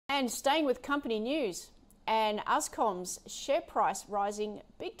And staying with company news, and Uscom's share price rising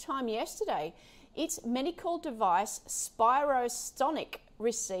big time yesterday. Its medical device Spirosonic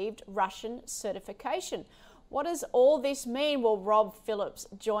received Russian certification. What does all this mean? Well, Rob Phillips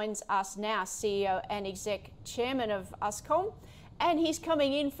joins us now, CEO and Exec Chairman of Uscom, and he's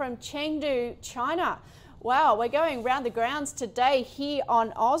coming in from Chengdu, China. Wow, we're going round the grounds today here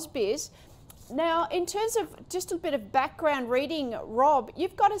on Ausbiz. Now, in terms of just a bit of background reading, Rob,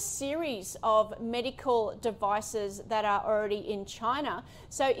 you've got a series of medical devices that are already in China.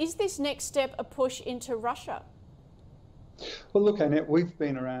 So is this next step a push into Russia? Well, look, Annette, we've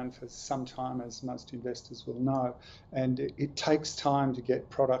been around for some time, as most investors will know, and it takes time to get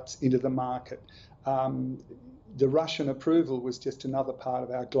products into the market. The Russian approval was just another part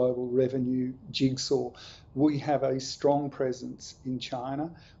of our global revenue jigsaw. We have a strong presence in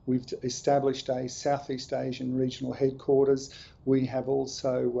China. We've established a Southeast Asian regional headquarters. We have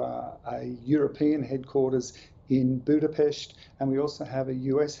also a European headquarters in Budapest, and we also have a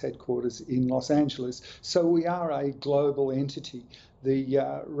US headquarters in Los Angeles. So we are a global entity.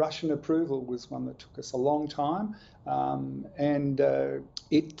 The Russian approval was one that took us a long time, and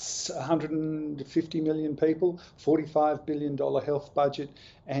it's 150 million people, $45 billion health budget,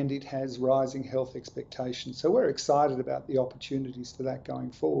 and it has rising health expectations. So we're excited about the opportunities for that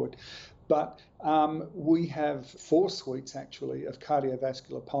going forward. But we have 4 suites, actually, of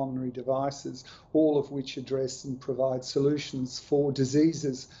cardiovascular pulmonary devices, all of which address and provide solutions for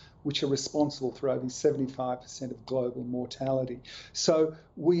diseases which are responsible for over 75% of global mortality. So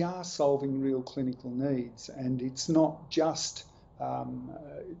we are solving real clinical needs, and it's not just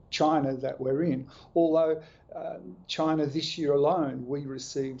China that we're in. Although China this year alone, we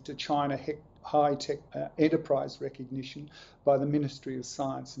received a China High-Tech Enterprise recognition by the Ministry of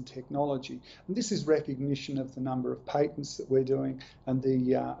Science and Technology. And this is recognition of the number of patents that we're doing and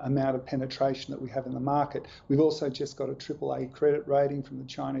the amount of penetration that we have in the market. We've also just got a AAA credit rating from the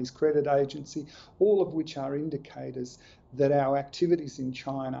Chinese Credit Agency, all of which are indicators that our activities in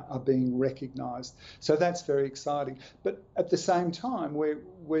China are being recognised. So that's very exciting. But at the same time,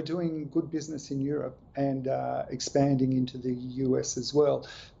 we're doing good business in Europe and expanding into the US as well.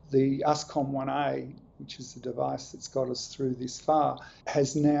 The Uscom 1A, which is the device that's got us through this far,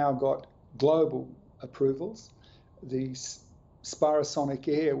 has now got global approvals. The Spirosonic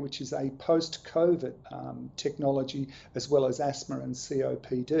Air, which is a post-COVID technology, as well as asthma and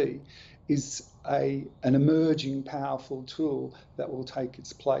COPD, is an emerging powerful tool that will take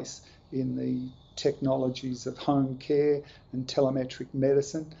its place in the technologies of home care and telemetric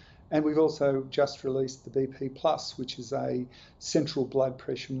medicine. And we've also just released the BP Plus, which is a central blood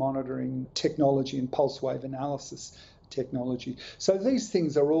pressure monitoring technology and pulse wave analysis technology. So these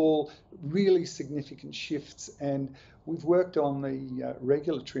things are all really significant shifts, and we've worked on the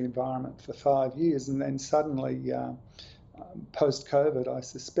regulatory environment for 5 years, and then suddenly, post-COVID, I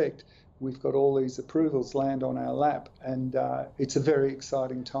suspect, we've got all these approvals land on our lap, and it's a very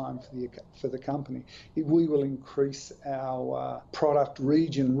exciting time for the company. We will increase our product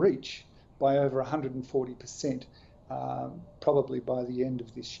region reach by over 140%, probably by the end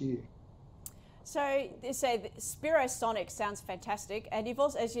of this year. So they say Spirosonic sounds fantastic, and you've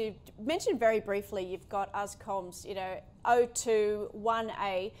also, as you mentioned very briefly, you've got Uscom's, O2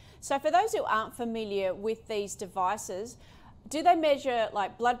 1A. So for those who aren't familiar with these devices, do they measure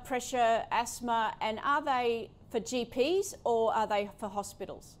like blood pressure, asthma, and are they for GPs or are they for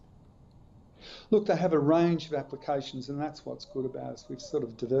hospitals? Look, they have a range of applications, and that's what's good about us. We've sort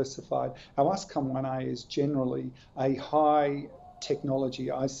of diversified. Our Uscom 1A is generally a high technology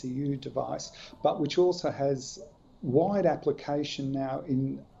ICU device, but which also has wide application now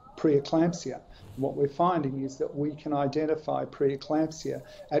in preeclampsia. What we're finding is that we can identify preeclampsia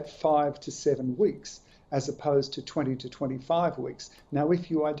at 5 to 7 weeks, as opposed to 20 to 25 weeks. Now,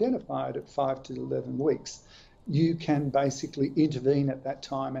 if you identify it at 5 to 11 weeks, you can basically intervene at that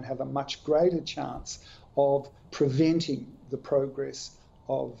time and have a much greater chance of preventing the progress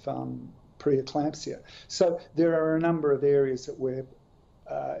of preeclampsia. So there are a number of areas that we're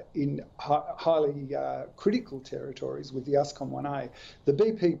in highly critical territories with the Uscom 1A. The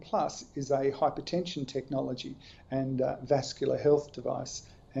BP Plus is a hypertension technology and vascular health device,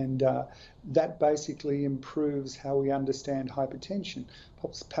 and that basically improves how we understand hypertension.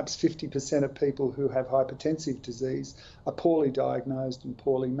 Perhaps 50% of people who have hypertensive disease are poorly diagnosed and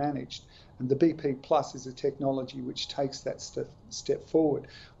poorly managed. And the BP Plus is a technology which takes that step forward.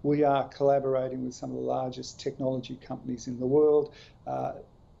 We are collaborating with some of the largest technology companies in the world,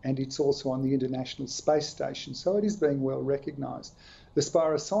 and it's also on the International Space Station, so it is being well recognised. The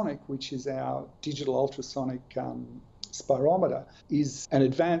Spirosonic, which is our digital ultrasonic spirometer is an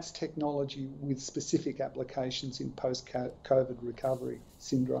advanced technology with specific applications in post-COVID recovery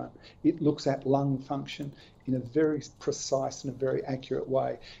syndrome. It looks at lung function in a very precise and a very accurate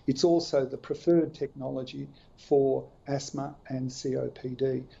way. It's also the preferred technology for asthma and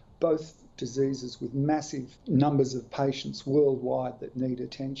COPD, both diseases with massive numbers of patients worldwide that need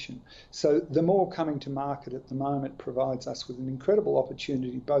attention. So the more coming to market at the moment provides us with an incredible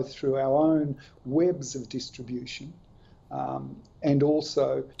opportunity, both through our own webs of distribution and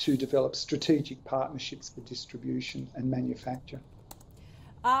also to develop strategic partnerships for distribution and manufacture.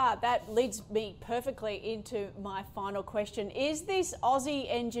 That leads me perfectly into my final question. Is this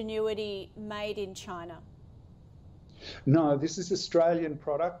Aussie ingenuity made in China? No, this is Australian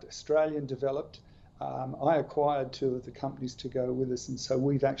product, Australian developed. I acquired 2 of the companies to go with us, and so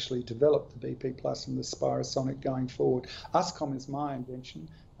we've actually developed the BP Plus and the Spirosonic going forward. Uscom is my invention,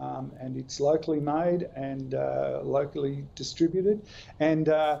 and it's locally made and locally distributed and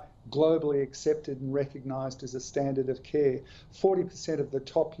globally accepted and recognised as a standard of care. 40% of the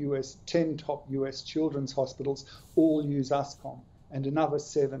 10 top US children's hospitals all use Uscom, and another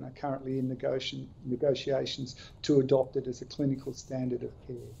 7 are currently in negotiations to adopt it as a clinical standard of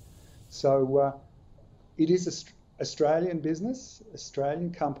care. So it is Australian business,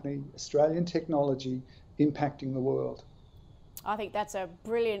 Australian company, Australian technology impacting the world. I think that's a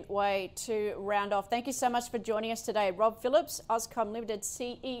brilliant way to round off. Thank you so much for joining us today. Rob Phillips, Uscom Limited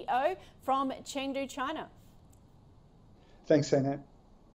CEO from Chengdu, China. Thanks, Annette.